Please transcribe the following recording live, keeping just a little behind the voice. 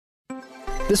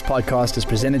This podcast is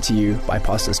presented to you by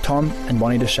Pastors Tom and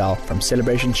Bonnie Deshal from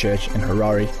Celebration Church in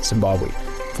Harare, Zimbabwe.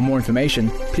 For more information,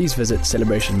 please visit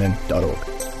celebrationmen.org.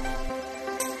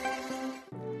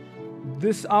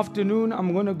 This afternoon,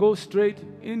 I'm going to go straight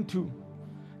into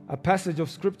a passage of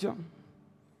Scripture.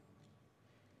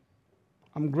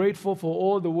 I'm grateful for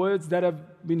all the words that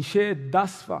have been shared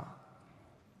thus far.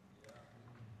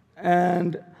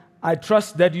 And I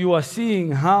trust that you are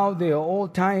seeing how they are all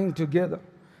tying together,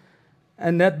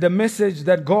 and that the message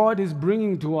that God is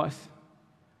bringing to us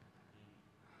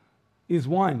is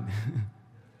one.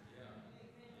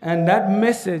 And that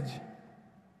message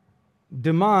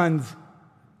demands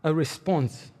a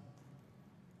response.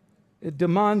 It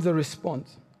demands a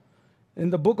response. In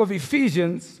the book of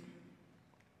Ephesians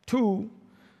 2,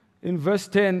 in verse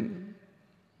 10,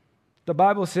 the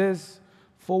Bible says,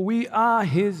 "For we are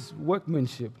His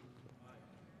workmanship,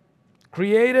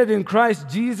 created in Christ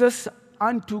Jesus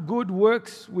unto good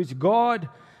works, which God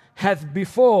hath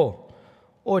before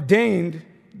ordained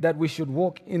that we should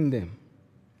walk in them."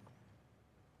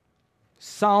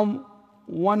 Psalm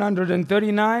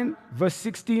 139, verse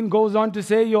 16 goes on to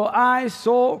say, "Your eyes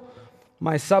saw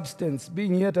my substance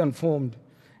being yet unformed,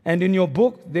 and in your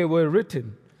book they were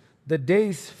written, the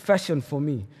days fashioned for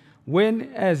me,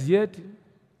 when as yet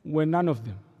were none of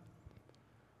them."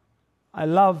 I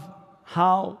love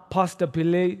how Pastor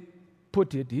Pillay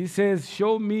put it. He says,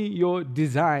 "Show me your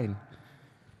design."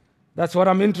 That's what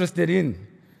I'm interested in.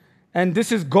 And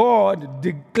this is God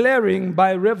declaring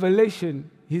by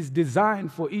revelation His design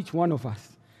for each one of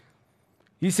us.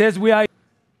 He says, "We are,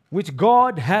 which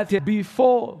God hath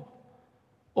before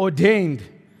ordained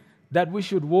that we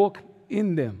should walk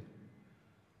in them."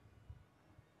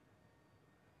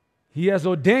 He has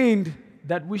ordained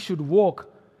that we should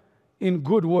walk in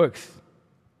good works.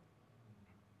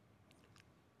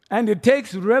 And it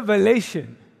takes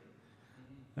revelation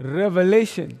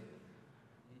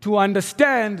to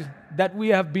understand that we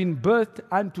have been birthed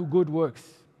unto good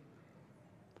works.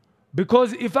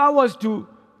 Because if I was to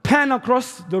pan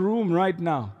across the room right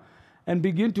now and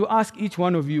begin to ask each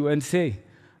one of you and say,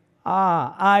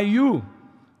 are you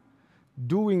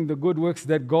doing the good works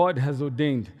that God has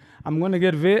ordained? I'm going to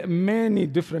get many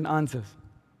different answers.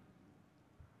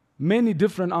 Many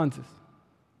different answers.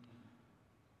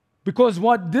 Because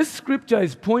what this scripture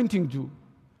is pointing to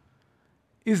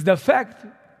is the fact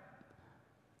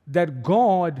that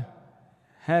God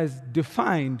has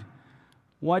defined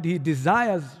what He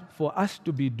desires for us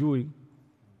to be doing,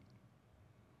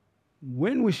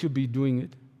 when we should be doing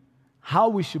it, how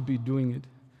we should be doing it,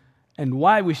 and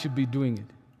why we should be doing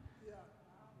it.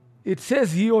 It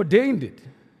says He ordained it.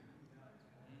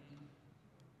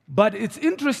 But it's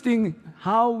interesting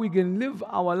how we can live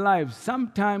our lives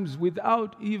sometimes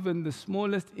without even the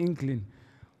smallest inkling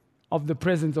of the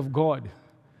presence of God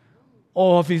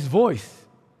or of His voice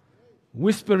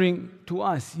whispering to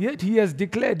us. Yet He has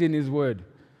declared in His word,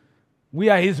 we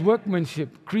are His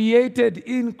workmanship, created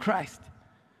in Christ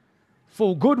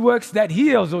for good works that He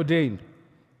has ordained.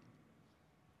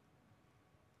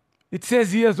 It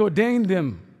says He has ordained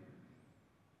them,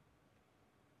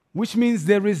 which means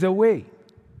there is a way.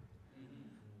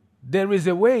 There is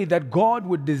a way that God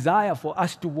would desire for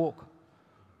us to walk.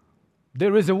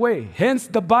 There is a way. Hence,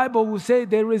 the Bible will say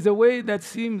there is a way that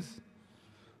seems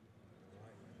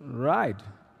right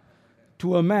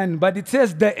to a man, but it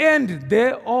says the end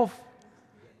thereof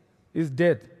is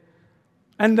death.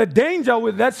 And the danger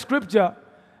with that scripture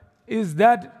is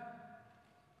that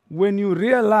when you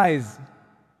realize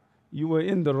you were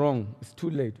in the wrong, it's too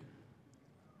late.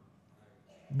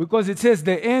 Because it says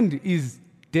the end is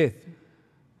death.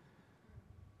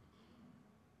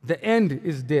 The end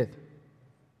is death.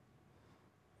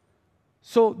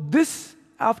 So this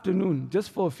afternoon, just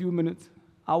for a few minutes,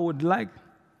 I would like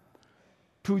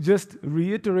to just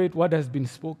reiterate what has been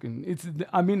spoken. It's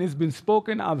been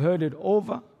spoken. I've heard it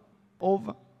over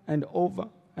and over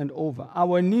and over.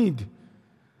 Our need,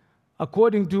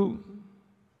 according to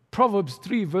Proverbs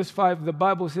 3, verse 5, the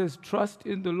Bible says, "Trust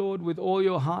in the Lord with all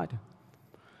your heart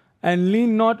and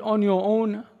lean not on your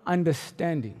own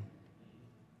understanding.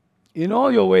 In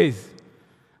all your ways,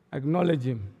 acknowledge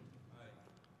Him."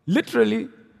 Literally,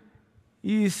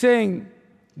 He is saying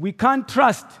we can't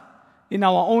trust in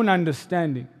our own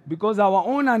understanding because our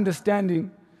own understanding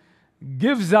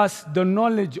gives us the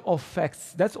knowledge of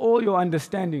facts. That's all your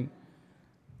understanding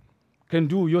can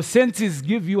do. Your senses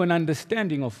give you an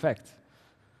understanding of facts.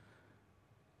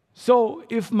 So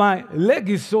if my leg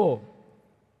is sore,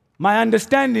 my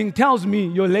understanding tells me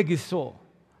your leg is sore.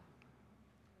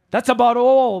 That's about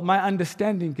all my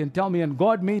understanding can tell me, and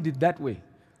God made it that way.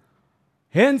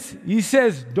 Hence, He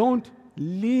says, don't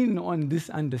lean on this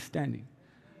understanding.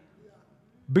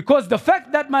 Because the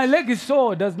fact that my leg is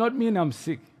sore does not mean I'm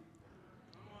sick.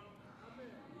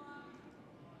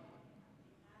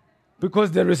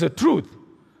 Because there is a truth.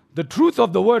 The truth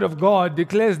of the Word of God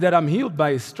declares that I'm healed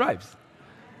by His stripes.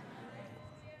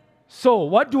 So,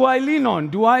 what do I lean on?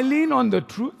 Do I lean on the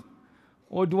truth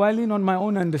or do I lean on my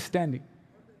own understanding?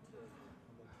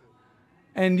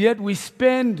 And yet we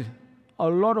spend a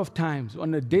lot of times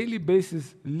on a daily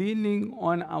basis leaning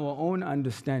on our own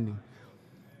understanding.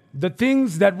 The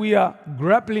things that we are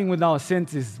grappling with our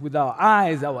senses, with our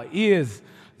eyes, our ears,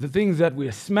 the things that we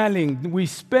are smelling, we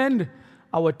spend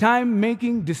our time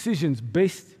making decisions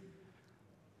based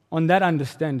on that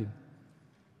understanding.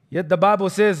 Yet the Bible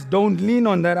says, don't lean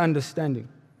on that understanding.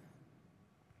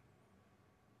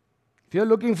 If you're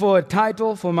looking for a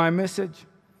title for my message,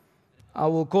 I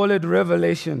will call it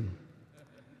Revelation.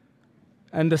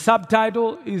 And the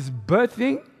subtitle is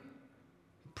Birthing,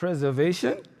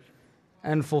 Preservation,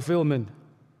 and Fulfillment.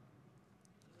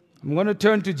 I'm going to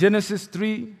turn to Genesis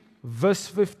 3, verse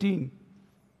 15.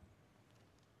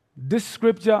 This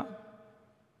scripture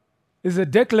is a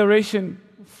declaration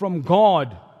from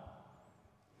God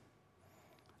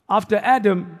after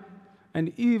Adam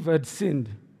and Eve had sinned,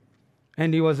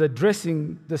 and He was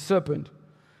addressing the serpent.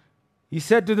 He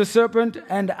said to the serpent,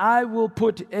 "And I will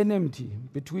put enmity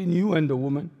between you and the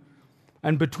woman,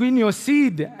 and between your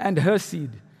seed and her seed,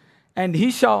 and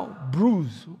he shall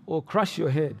bruise or crush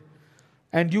your head,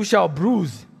 and you shall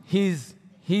bruise his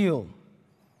heel."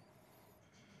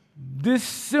 This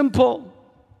simple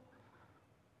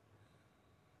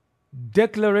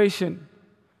declaration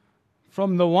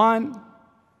from the one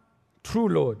true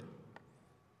Lord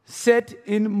set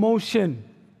in motion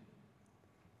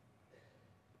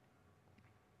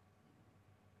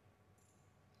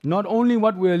not only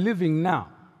what we're living now,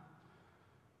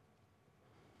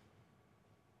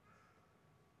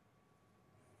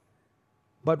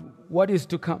 but what is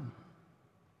to come.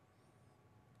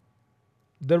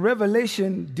 The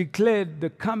revelation declared the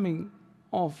coming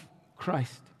of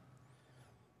Christ.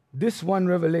 This one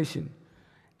revelation.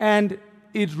 And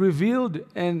it revealed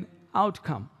an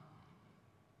outcome.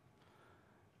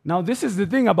 Now, this is the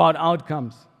thing about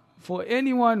outcomes. For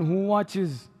anyone who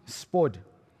watches sport,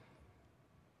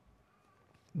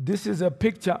 this is a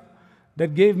picture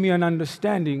that gave me an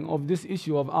understanding of this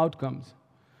issue of outcomes.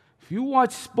 If you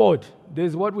watch sport,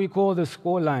 there's what we call the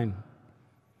score line.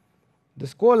 The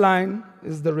score line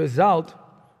is the result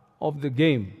of the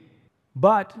game.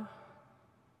 But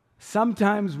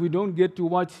sometimes we don't get to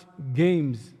watch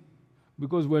games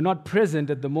because we're not present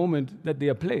at the moment that they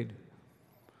are played.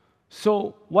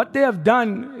 So what they have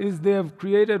done is they have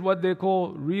created what they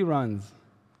call reruns,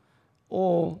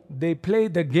 or they play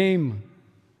the game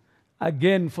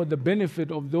again for the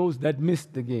benefit of those that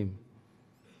missed the game.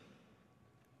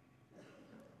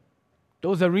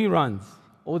 Those are reruns.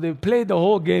 Or they play the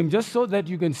whole game just so that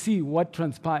you can see what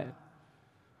transpired.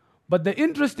 But the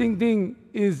interesting thing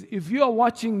is, if you are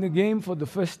watching the game for the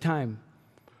first time,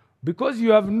 because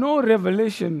you have no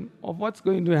revelation of what's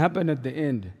going to happen at the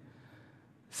end,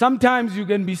 sometimes you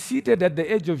can be seated at the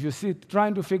edge of your seat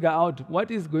trying to figure out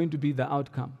what is going to be the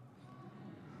outcome.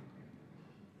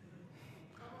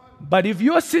 But if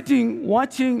you're sitting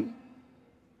watching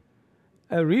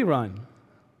a rerun,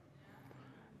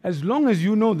 as long as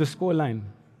you know the scoreline,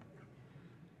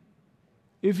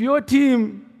 if your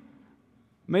team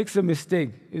makes a mistake,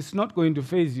 it's not going to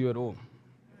faze you at all.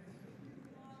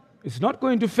 It's not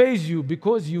going to faze you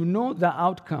because you know the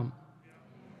outcome.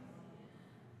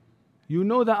 You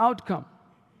know the outcome.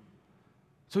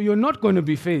 So you're not going to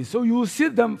be fazed. So you will see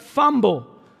them fumble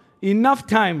enough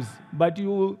times, but you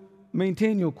will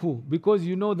maintain your cool because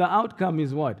you know the outcome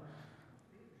is what?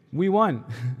 We won.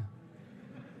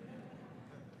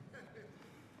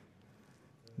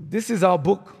 This is our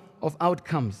book of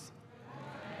outcomes.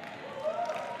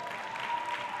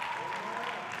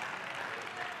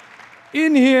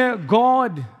 In here,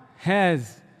 God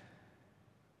has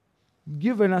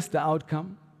given us the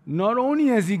outcome. Not only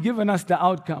has He given us the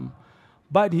outcome,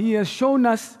 but He has shown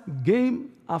us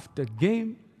game after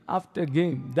game after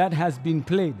game that has been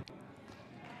played.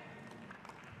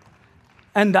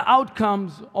 And the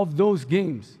outcomes of those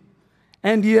games.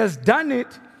 And He has done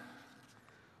it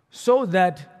so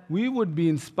that we would be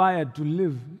inspired to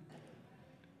live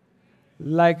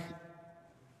like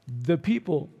the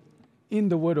people in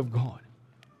the Word of God.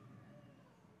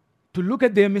 To look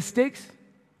at their mistakes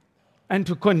and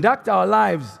to conduct our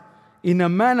lives in a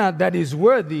manner that is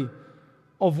worthy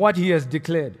of what He has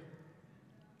declared.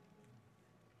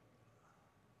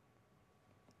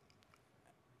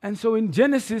 And so in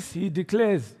Genesis, He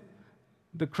declares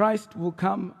the Christ will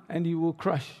come and he will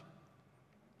crush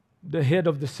the head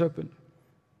of the serpent.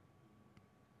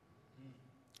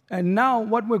 And now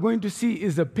what we're going to see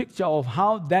is a picture of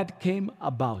how that came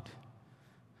about.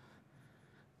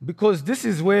 Because this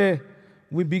is where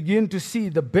we begin to see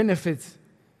the benefits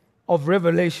of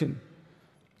revelation.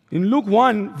 In Luke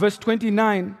 1, verse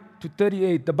 29 to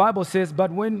 38, the Bible says,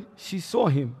 "But when she saw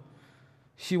him,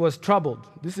 she was troubled."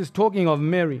 This is talking of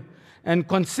Mary. "And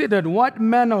considered what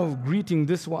manner of greeting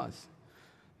this was."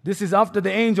 This is after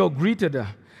the angel greeted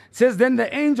her. It says, "Then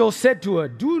the angel said to her,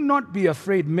 'Do not be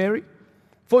afraid, Mary,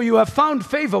 for you have found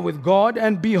favor with God,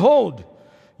 and behold,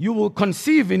 you will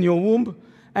conceive in your womb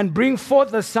and bring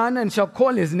forth a son and shall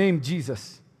call his name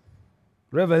Jesus.'"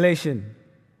 Revelation.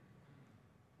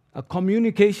 A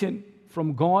communication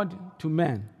from God to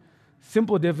man.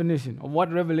 Simple definition of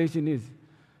what revelation is.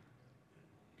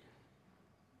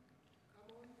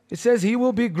 It says, "He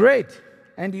will be great,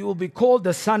 and he will be called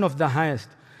the Son of the Highest.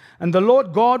 And the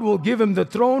Lord God will give him the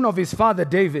throne of his father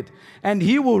David, and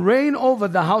he will reign over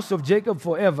the house of Jacob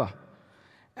forever.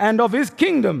 And of his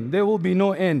kingdom there will be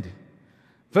no end."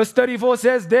 Verse 34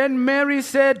 says, "Then Mary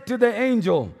said to the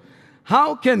angel,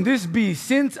 'How can this be,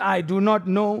 since I do not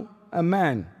know a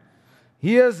man?'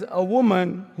 Here's a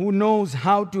woman who knows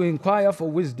how to inquire for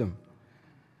wisdom."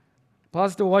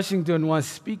 Pastor Washington was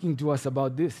speaking to us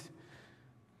about this.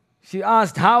 She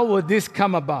asked, "How will this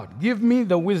come about? Give me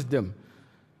the wisdom."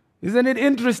 Isn't it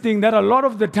interesting that a lot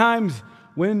of the times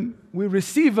when we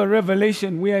receive a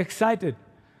revelation, we are excited.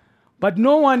 But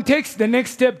no one takes the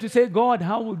next step to say, "God,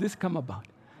 how will this come about?"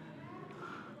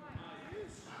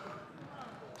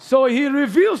 So he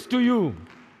reveals to you.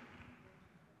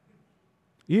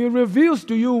 He reveals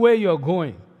to you where you're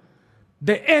going.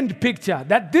 The end picture,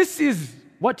 that this is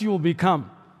what you will become.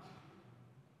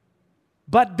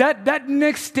 But that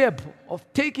next step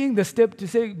of taking the step to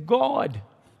say, "God,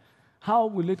 how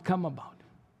will it come about?"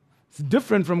 It's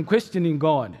different from questioning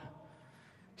God.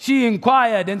 She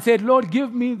inquired and said, "Lord,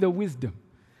 give me the wisdom."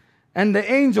 And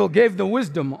the angel gave the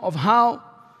wisdom of how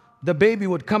the baby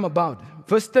would come about.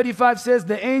 Verse 35 says,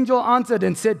 "The angel answered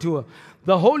and said to her,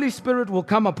 'The Holy Spirit will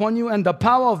come upon you, and the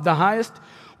power of the Highest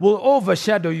will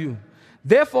overshadow you.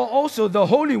 Therefore also the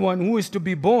Holy One who is to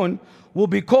be born will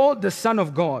be called the Son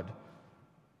of God.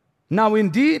 Now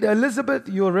indeed, Elizabeth,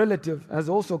 your relative, has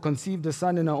also conceived a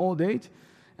son in her old age,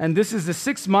 and this is the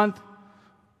 6th month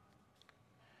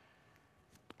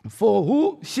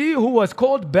for she who was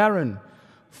called barren,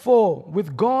 for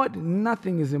with God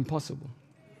nothing is impossible.'"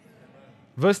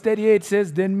 Verse 38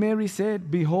 says, "Then Mary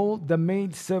said, 'Behold, the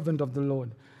maid servant of the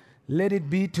Lord. Let it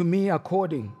be to me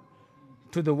according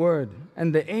to the word.'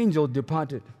 And the angel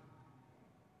departed."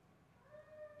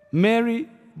 Mary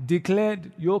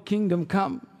declared, "Your kingdom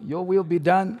come, your will be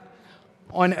done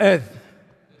on earth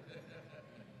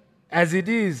as it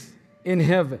is in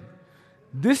heaven."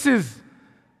 This is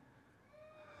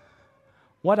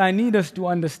what I need us to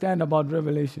understand about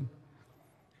revelation.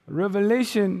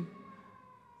 Revelation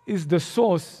is the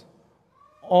source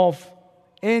of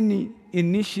any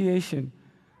initiation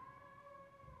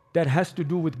that has to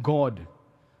do with God.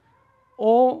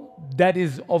 All that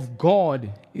is of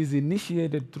God is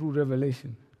initiated through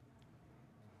revelation.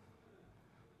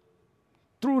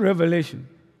 Through revelation.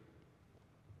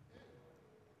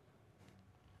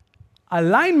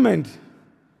 Alignment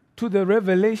to the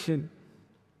revelation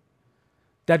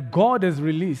that God has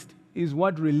released is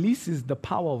what releases the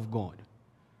power of God.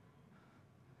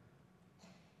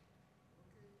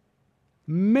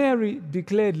 Mary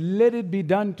declared, "Let it be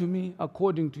done to me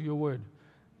according to your word."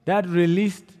 That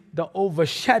released the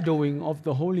overshadowing of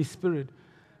the Holy Spirit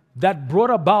that brought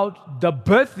about the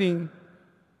birthing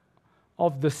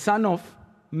of the Son of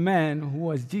Man, who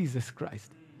was Jesus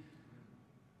Christ.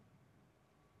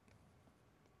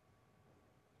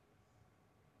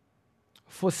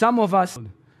 For some of us,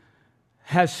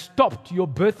 has stopped your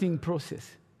birthing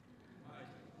process.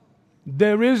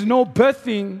 There is no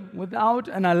birthing without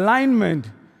an alignment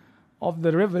of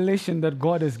the revelation that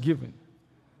God has given.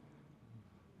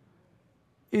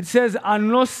 It says,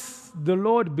 unless the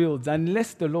Lord builds,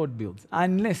 unless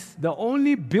the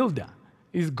only builder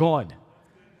is God.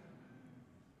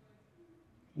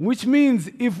 Which means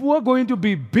if we're going to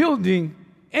be building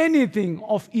anything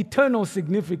of eternal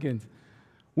significance,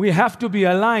 we have to be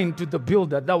aligned to the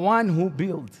builder, the one who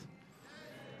builds.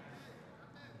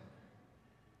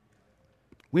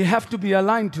 We have to be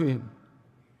aligned to him.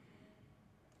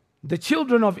 The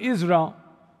children of Israel,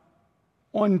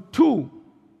 on 2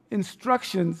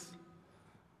 instructions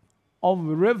of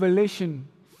revelation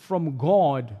from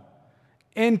God,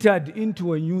 entered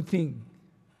into a new thing.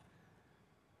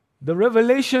 The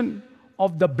revelation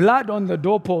of the blood on the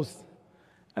doorpost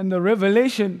and the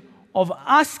revelation of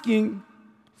asking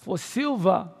for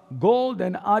silver, gold,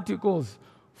 and articles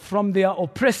from their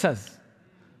oppressors.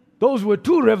 Those were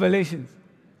two revelations.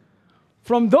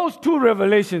 From those two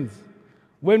revelations,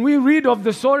 when we read of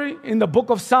the story in the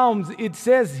book of Psalms, it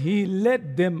says he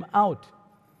led them out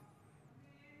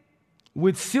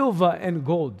with silver and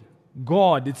gold.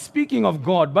 God, it's speaking of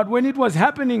God. But when it was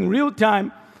happening real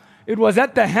time, it was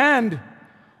at the hand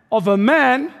of a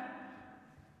man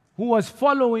who was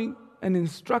following an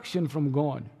instruction from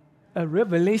God, a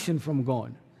revelation from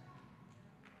God,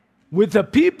 with the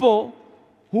people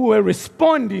who were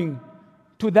responding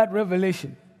to that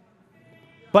revelation.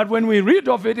 But when we read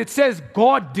of it, it says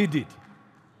God did it.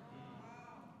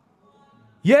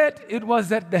 Yet it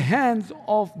was at the hands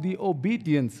of the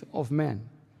obedience of man.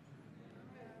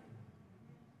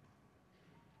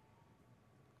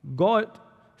 God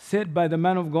said by the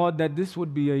man of God that this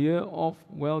would be a year of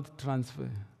wealth transfer.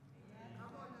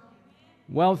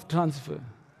 Wealth transfer.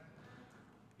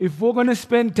 If we're going to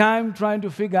spend time trying to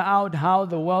figure out how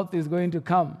the wealth is going to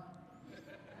come,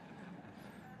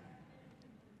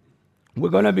 we're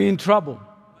going to be in trouble.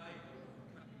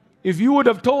 If you would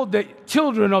have told the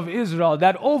children of Israel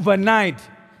that overnight,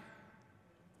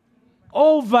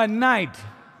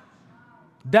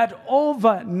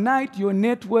 your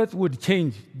net worth would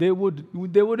change, they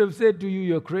would have said to you,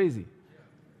 you're crazy.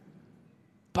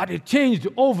 But it changed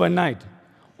overnight,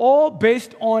 all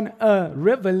based on a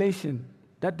revelation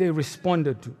that they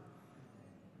responded to.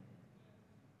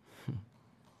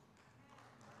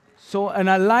 So an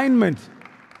alignment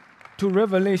to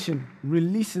revelation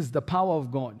releases the power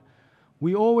of God.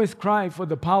 We always cry for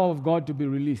the power of God to be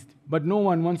released, but no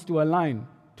one wants to align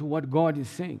to what God is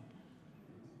saying.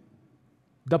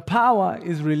 The power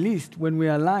is released when we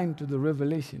align to the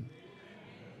revelation.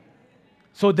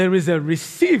 So there is a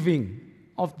receiving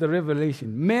of the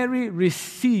revelation. Mary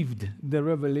received the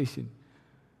revelation.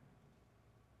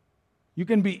 You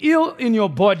can be ill in your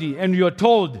body and you're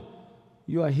told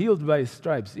you are healed by His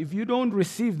stripes. If you don't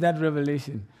receive that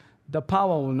revelation, the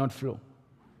power will not flow.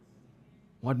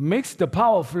 What makes the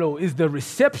power flow is the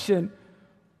reception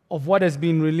of what has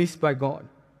been released by God.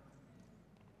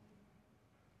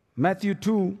 Matthew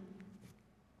 2,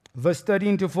 verse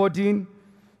 13 to 14,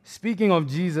 speaking of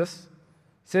Jesus,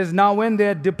 says, "Now when they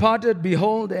had departed,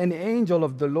 behold, an angel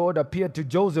of the Lord appeared to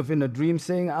Joseph in a dream,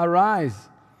 saying, 'Arise,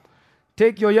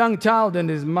 take your young child and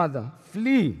his mother,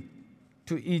 flee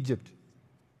to Egypt,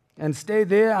 and stay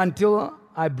there until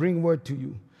I bring word to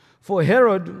you. For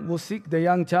Herod will seek the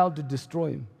young child to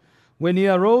destroy him.' When he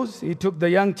arose, he took the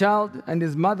young child and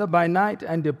his mother by night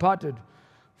and departed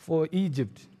for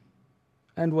Egypt,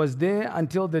 and was there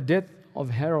until the death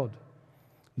of Herod,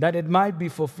 that it might be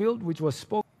fulfilled which was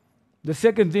spoken." The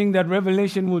second thing that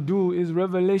revelation will do is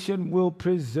revelation will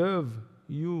preserve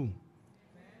you.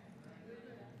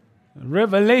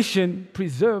 Revelation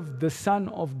preserved the Son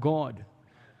of God.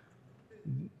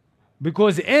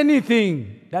 Because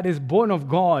anything that is born of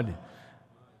God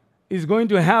is going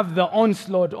to have the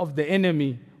onslaught of the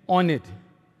enemy on it.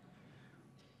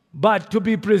 But to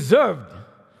be preserved,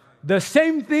 the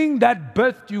same thing that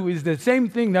birthed you is the same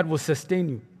thing that will sustain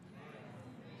you.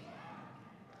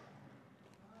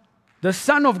 The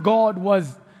Son of God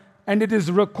was, and it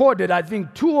is recorded, I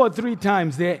think 2 or 3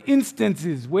 times, there are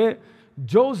instances where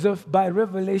Joseph, by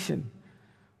revelation,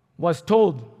 was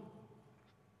told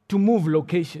to move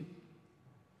location.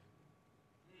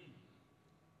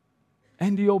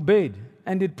 And he obeyed,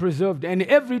 and it preserved. And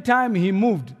every time he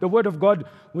moved, the word of God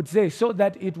would say, so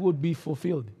that it would be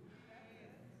fulfilled.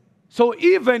 So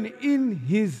even in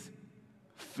his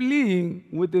fleeing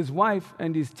with his wife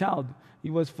and his child,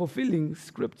 he was fulfilling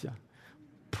scripture,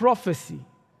 prophecy.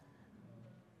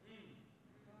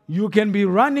 You can be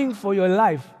running for your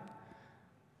life,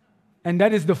 and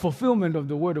that is the fulfillment of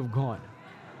the word of God.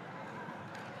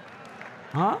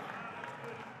 Huh?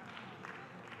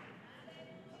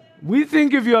 We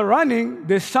think if you're running,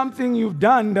 there's something you've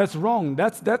done that's wrong.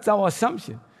 That's our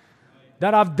assumption.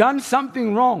 That I've done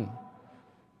something wrong.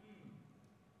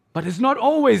 But it's not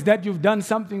always that you've done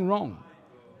something wrong.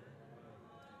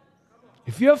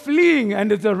 If you're fleeing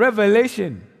and it's a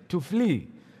revelation to flee,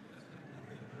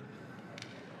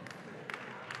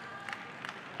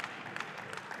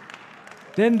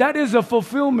 then that is a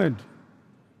fulfillment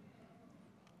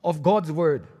of God's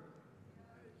word.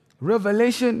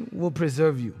 Revelation will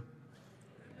preserve you.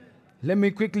 Let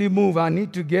me quickly move.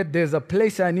 There's a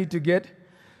place I need to get.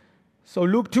 So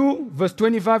Luke 2, verse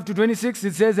 25 to 26,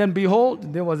 it says, "And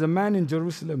behold, there was a man in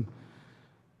Jerusalem,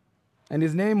 and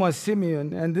his name was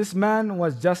Simeon, and this man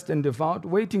was just and devout,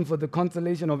 waiting for the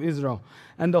consolation of Israel.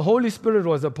 And the Holy Spirit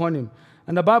was upon him.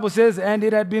 And the Bible says, and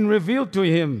it had been revealed to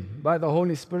him by the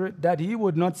Holy Spirit that he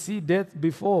would not see death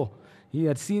before he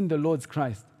had seen the Lord's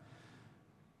Christ.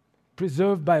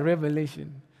 Preserved by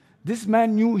revelation. This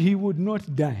man knew he would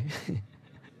not die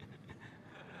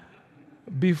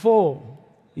before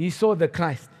he saw the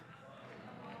Christ.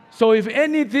 So if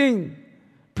anything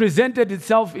presented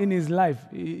itself in his life,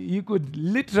 he could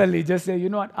literally just say, you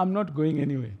know what, I'm not going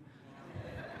anywhere.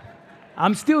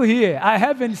 I'm still here. I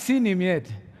haven't seen him yet.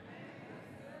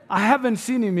 I haven't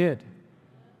seen him yet.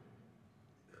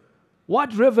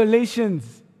 What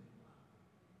revelations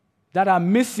that are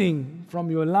missing from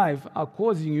your life are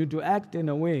causing you to act in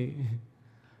a way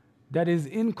that is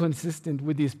inconsistent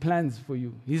with his plans for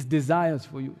you, his desires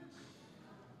for you?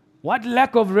 What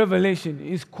lack of revelation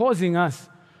is causing us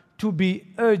to be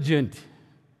urgent?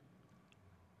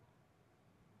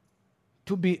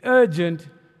 To be urgent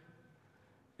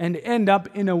and end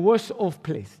up in a worse off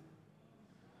place.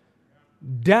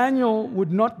 Daniel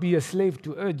would not be a slave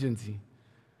to urgency.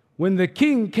 When the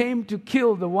king came to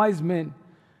kill the wise men,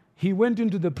 he went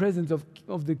into the presence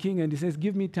of the king and he says,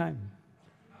 give me time.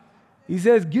 He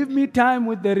says, give me time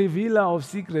with the revealer of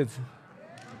secrets.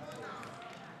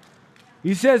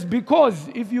 He says, because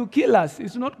if you kill us,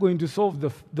 it's not going to solve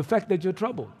the fact that you're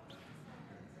troubled.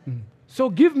 So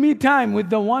give me time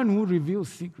with the one who reveals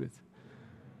secrets.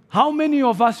 How many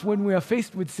of us, when we are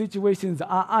faced with situations,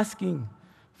 are asking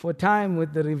for time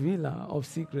with the revealer of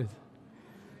secrets?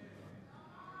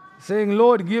 Saying,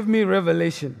 Lord, give me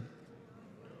revelation.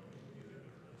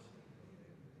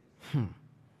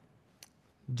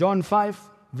 John 5,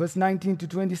 verse 19 to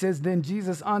 20 says, then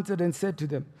Jesus answered and said to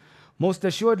them, most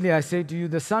assuredly I say to you,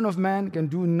 the Son of Man can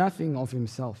do nothing of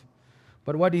himself,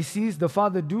 but what he sees the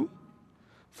Father do.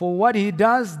 For what he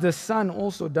does, the Son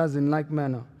also does in like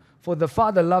manner. For the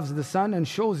Father loves the Son and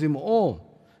shows him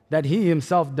all that he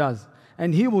himself does,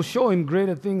 and he will show him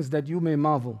greater things that you may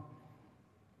marvel.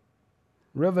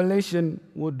 Revelation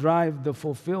will drive the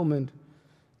fulfillment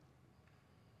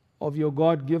of your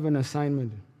God-given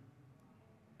assignment.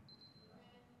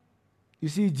 You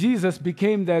see, Jesus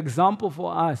became the example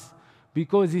for us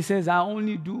because he says, I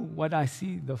only do what I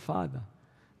see the Father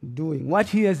doing. What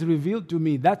he has revealed to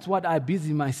me, that's what I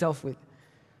busy myself with.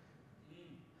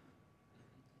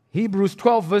 Hebrews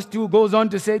 12 verse 2 goes on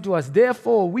to say to us,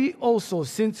 therefore we also,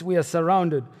 since we are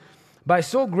surrounded by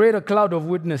so great a cloud of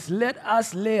witness, let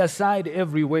us lay aside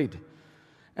every weight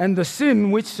and the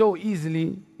sin which so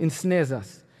easily ensnares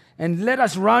us. And let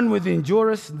us run with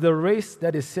endurance the race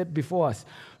that is set before us,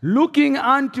 looking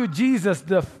unto Jesus,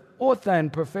 the author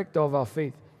and perfecter of our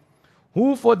faith,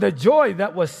 who for the joy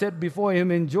that was set before him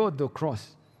endured the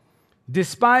cross,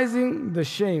 despising the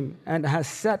shame, and has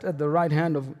sat at the right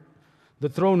hand of the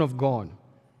throne of God.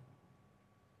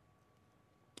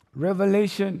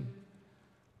 Revelation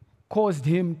caused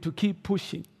him to keep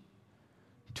pushing,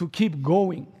 to keep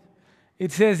going.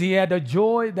 It says he had a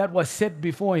joy that was set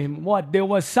before him. What? There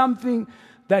was something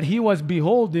that he was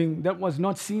beholding that was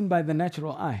not seen by the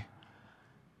natural eye.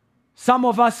 Some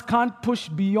of us can't push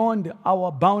beyond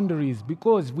our boundaries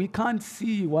because we can't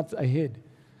see what's ahead.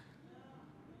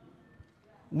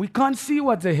 We can't see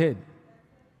what's ahead.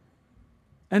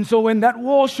 And so when that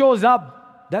wall shows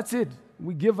up, that's it.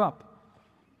 We give up.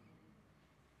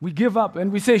 We give up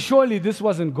and we say, surely this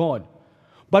wasn't God.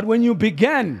 But when you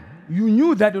began, you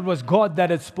knew that it was God that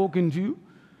had spoken to you.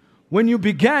 When you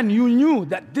began, you knew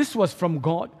that this was from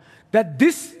God, that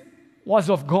this was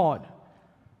of God.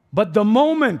 But the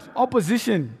moment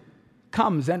opposition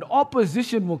comes, and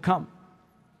opposition will come,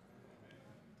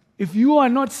 if you are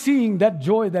not seeing that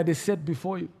joy that is set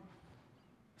before you,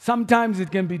 sometimes it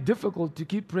can be difficult to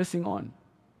keep pressing on.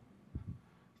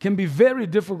 It can be very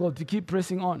difficult to keep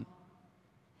pressing on.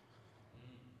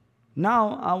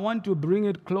 Now, I want to bring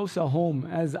it closer home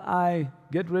as I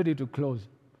get ready to close.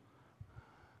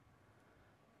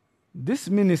 This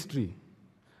ministry,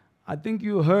 I think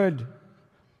you heard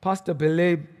Pastor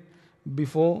Pele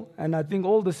before, and I think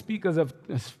all the speakers have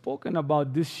spoken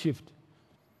about this shift.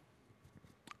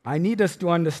 I need us to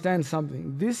understand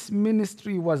something. This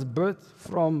ministry was birthed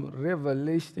from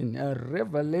revelation, a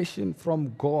revelation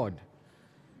from God.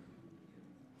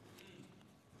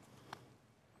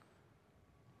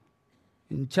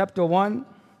 In chapter 1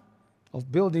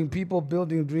 of Building People,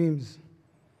 Building Dreams,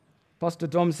 Pastor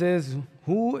Tom says,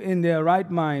 who in their right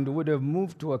mind would have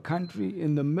moved to a country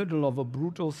in the middle of a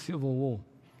brutal civil war,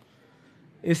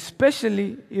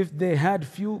 especially if they had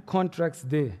few contracts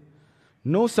there,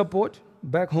 no support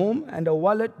back home, and a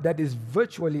wallet that is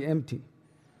virtually empty?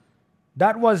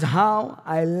 That was how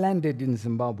I landed in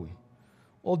Zimbabwe.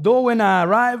 Although when I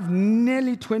arrived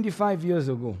nearly 25 years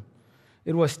ago,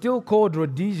 it was still called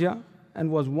Rhodesia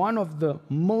and was one of the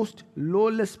most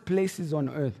lawless places on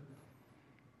earth.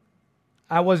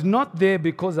 I was not there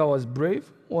because I was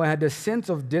brave or had a sense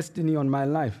of destiny on my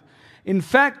life. In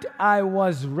fact, I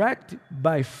was racked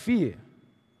by fear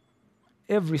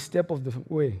every step of the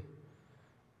way.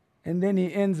 And then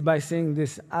he ends by saying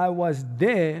this: I was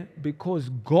there because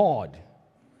God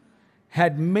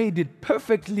had made it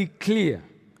perfectly clear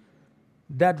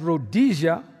that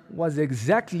Rhodesia was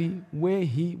exactly where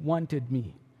he wanted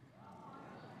me.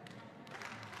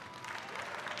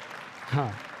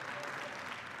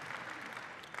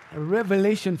 A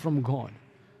revelation from God.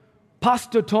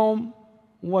 Pastor Tom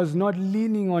was not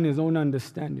leaning on his own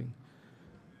understanding.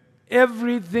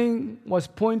 Everything was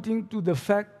pointing to the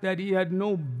fact that he had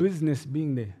no business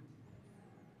being there.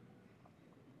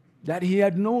 That he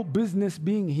had no business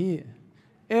being here.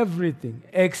 Everything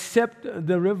except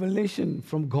the revelation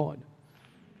from God.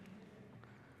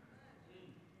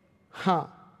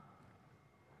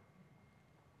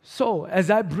 So, as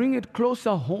I bring it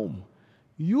closer home,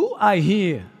 you are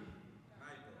here.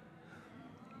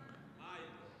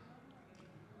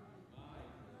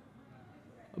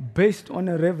 Based on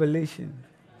a revelation.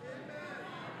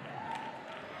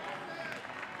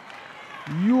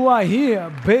 You are here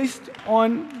based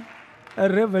on a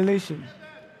revelation.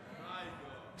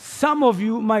 Some of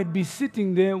you might be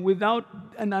sitting there without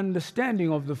an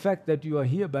understanding of the fact that you are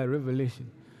here by revelation.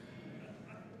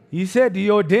 He said he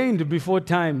ordained before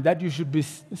time that you should be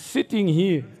sitting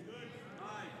here.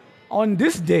 On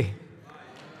this day,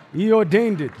 he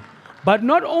ordained it. But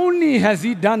not only has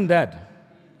he done that,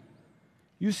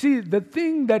 you see, the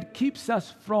thing that keeps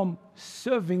us from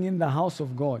serving in the house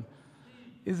of God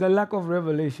is a lack of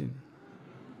revelation.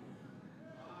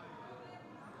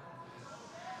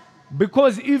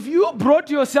 Because if you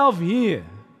brought yourself here,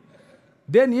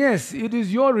 then yes, it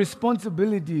is your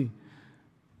responsibility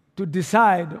to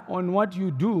decide on what you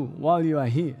do while you are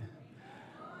here.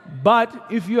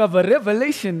 But if you have a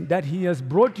revelation that he has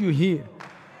brought you here,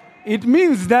 it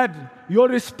means that your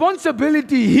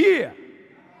responsibility here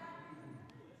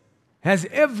has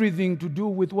everything to do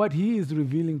with what he is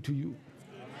revealing to you.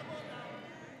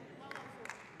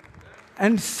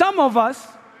 And some of us,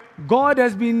 God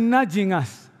has been nudging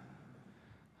us.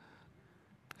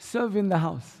 Serve in the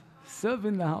house. Serve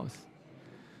in the house.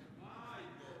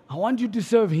 I want you to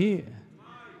serve here.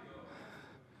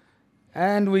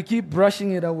 And we keep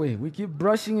brushing it away. We keep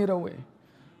brushing it away.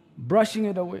 Brushing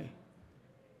it away.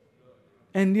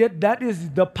 And yet that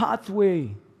is the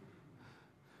pathway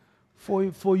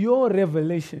for your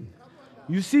revelation.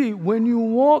 You see, when you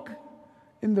walk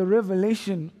in the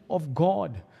revelation of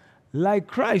God, like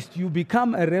Christ, you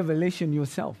become a revelation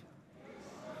yourself.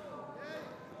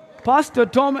 Pastor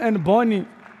Tom and Bonnie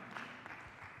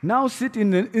now sit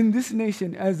in this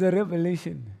nation as a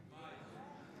revelation.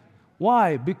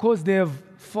 Why? Because they have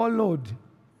followed.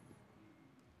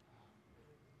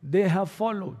 They have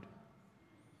followed.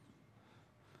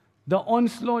 The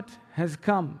onslaught has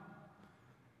come.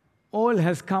 All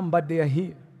has come, but they are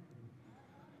here.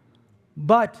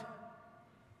 But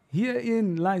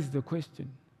herein lies the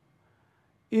question.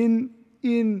 In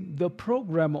the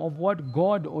program of what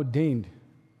God ordained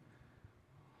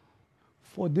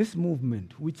for this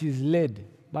movement, which is led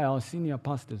by our senior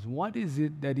pastors, what is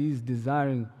it that he is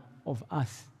desiring of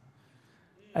us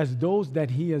as those that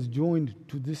he has joined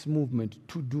to this movement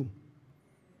to do?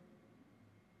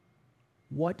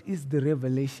 What is the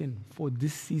revelation for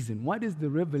this season? What is the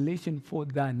revelation for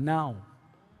the now?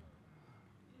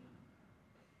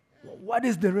 What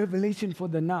is the revelation for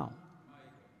the now?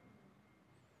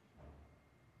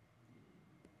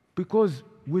 Because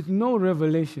with no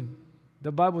revelation,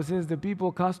 the Bible says the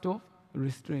people cast off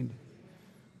restraint.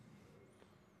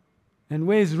 And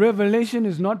where his revelation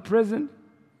is not present,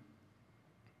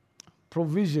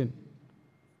 provision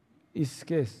is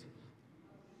scarce.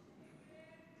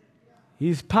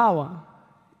 His power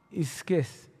is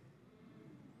scarce.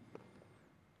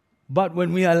 But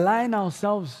when we align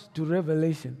ourselves to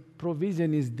revelation,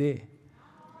 provision is there.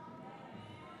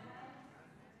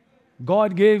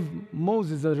 God gave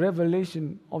Moses a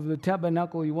revelation of the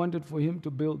tabernacle he wanted for him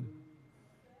to build.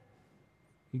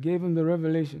 He gave him the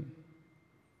revelation.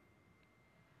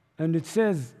 And it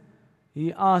says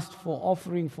he asked for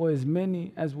offering for as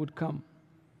many as would come.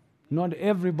 Not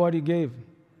everybody gave.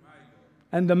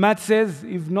 And the math says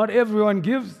if not everyone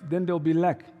gives, then there'll be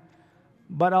lack.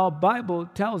 But our Bible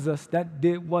tells us that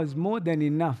there was more than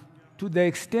enough, to the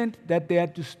extent that they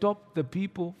had to stop the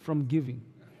people from giving.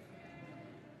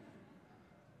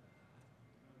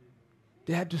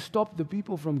 They had to stop the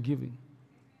people from giving.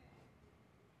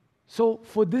 So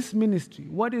for this ministry,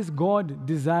 what is God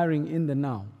desiring in the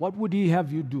now? What would He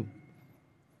have you do?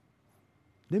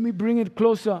 Let me bring it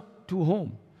closer to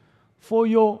home. For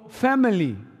your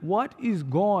family, what is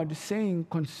God saying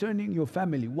concerning your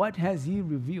family? What has He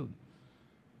revealed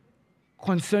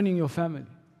concerning your family?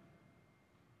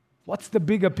 What's the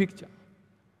bigger picture?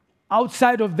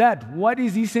 Outside of that, what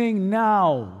is He saying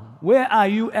now? Where are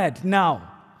you at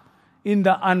now in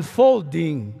the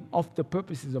unfolding of the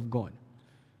purposes of God?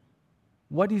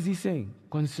 What is He saying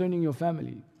concerning your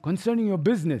family, concerning your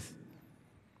business?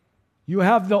 You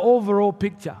have the overall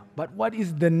picture, but what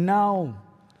is the now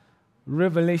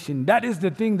revelation? That is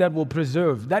the thing that will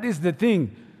preserve. That is the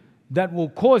thing that will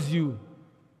cause you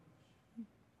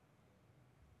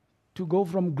to go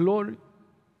from glory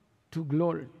to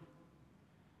glory.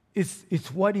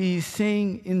 It's what He is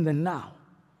saying in the now.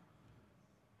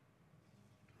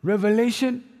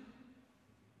 Revelation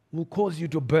will cause you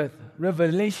to birth.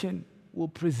 Revelation will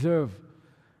preserve.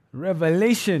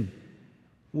 Revelation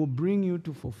will bring you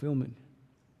to fulfillment.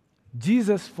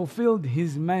 Jesus fulfilled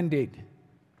His mandate.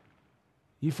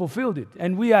 He fulfilled it.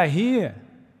 And we are here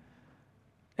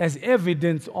as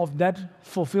evidence of that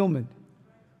fulfillment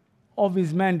of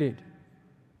His mandate.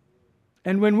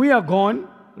 And when we are gone,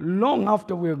 long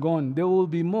after we are gone, there will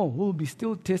be more who will be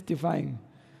still testifying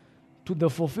to the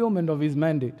fulfillment of His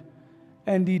mandate.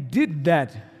 And He did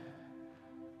that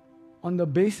on the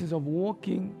basis of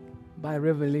walking by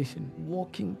revelation,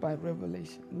 walking by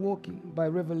revelation, walking by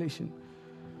revelation.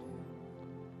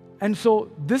 And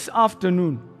so this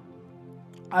afternoon,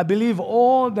 I believe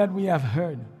all that we have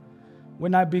heard.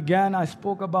 When I began, I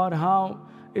spoke about how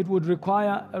it would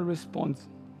require a response.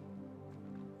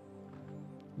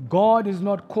 God is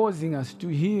not causing us to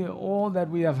hear all that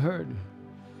we have heard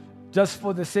just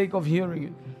for the sake of hearing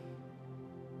it.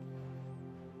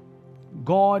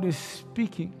 God is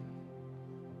speaking.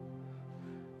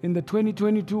 In the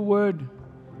 2022 word,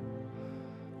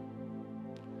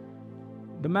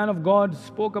 the man of God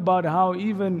spoke about how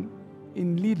even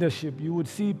in leadership, you would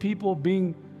see people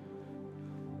being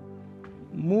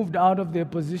moved out of their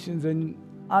positions and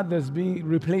others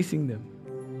replacing them.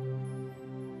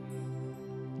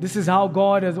 This is how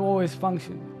God has always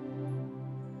functioned.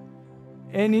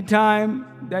 Anytime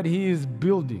that He is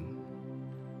building,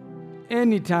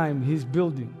 anytime He's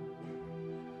building,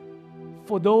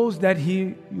 for those that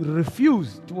He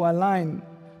refused to align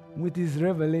with His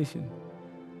revelation,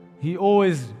 He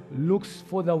always looks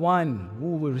for the one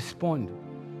who will respond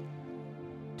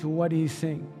to what He's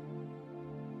saying.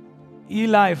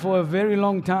 Eli, for a very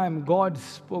long time, God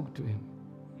spoke to him.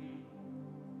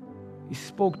 He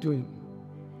spoke to him.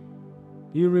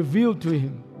 He revealed to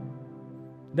him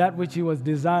that which he was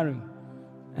desiring.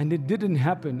 And it didn't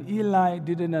happen. Eli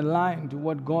didn't align to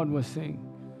what God was saying.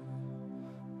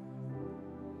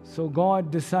 So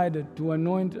God decided to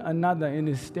anoint another in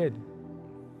his stead.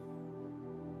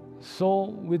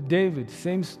 Saul with David,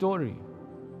 same story.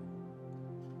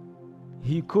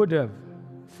 He could have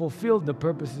fulfilled the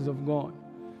purposes of God.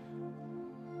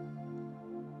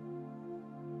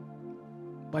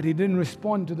 But he didn't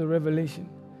respond to the revelation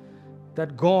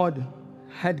that God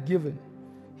had given.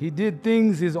 He did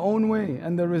things his own way,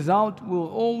 and the result will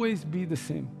always be the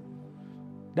same.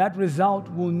 That result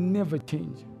will never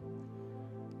change.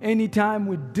 Anytime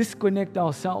we disconnect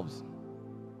ourselves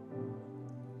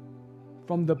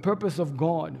from the purpose of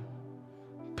God,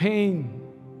 pain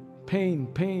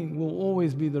will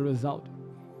always be the result.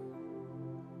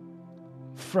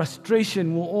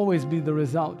 Frustration will always be the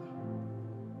result.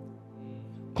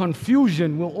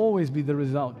 Confusion will always be the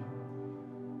result.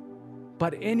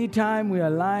 But anytime we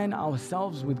align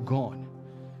ourselves with God,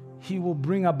 He will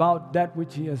bring about that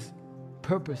which He has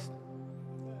purposed.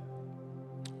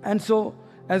 And so,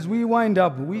 as we wind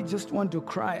up, we just want to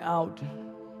cry out.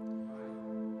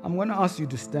 I'm going to ask you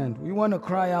to stand. We want to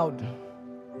cry out.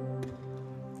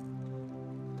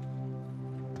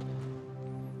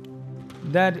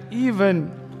 That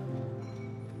even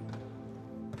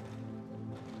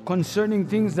concerning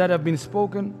things that have been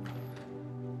spoken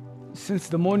since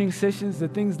the morning sessions, the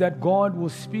things that God will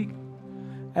speak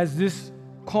as this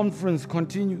conference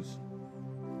continues,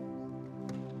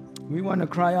 we want to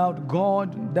cry out,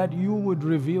 God, that you would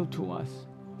reveal to us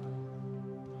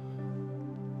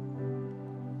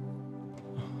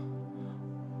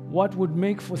what would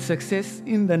make for success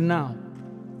in the now.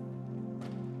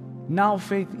 Now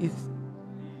faith is.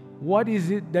 What is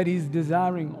it that He's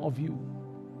desiring of you?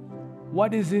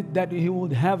 What is it that He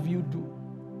would have you do?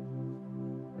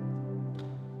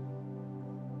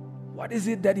 What is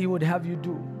it that He would have you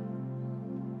do?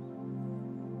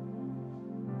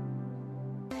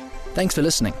 Thanks for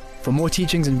listening. For more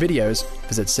teachings and videos,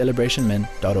 visit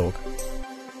celebrationmen.org.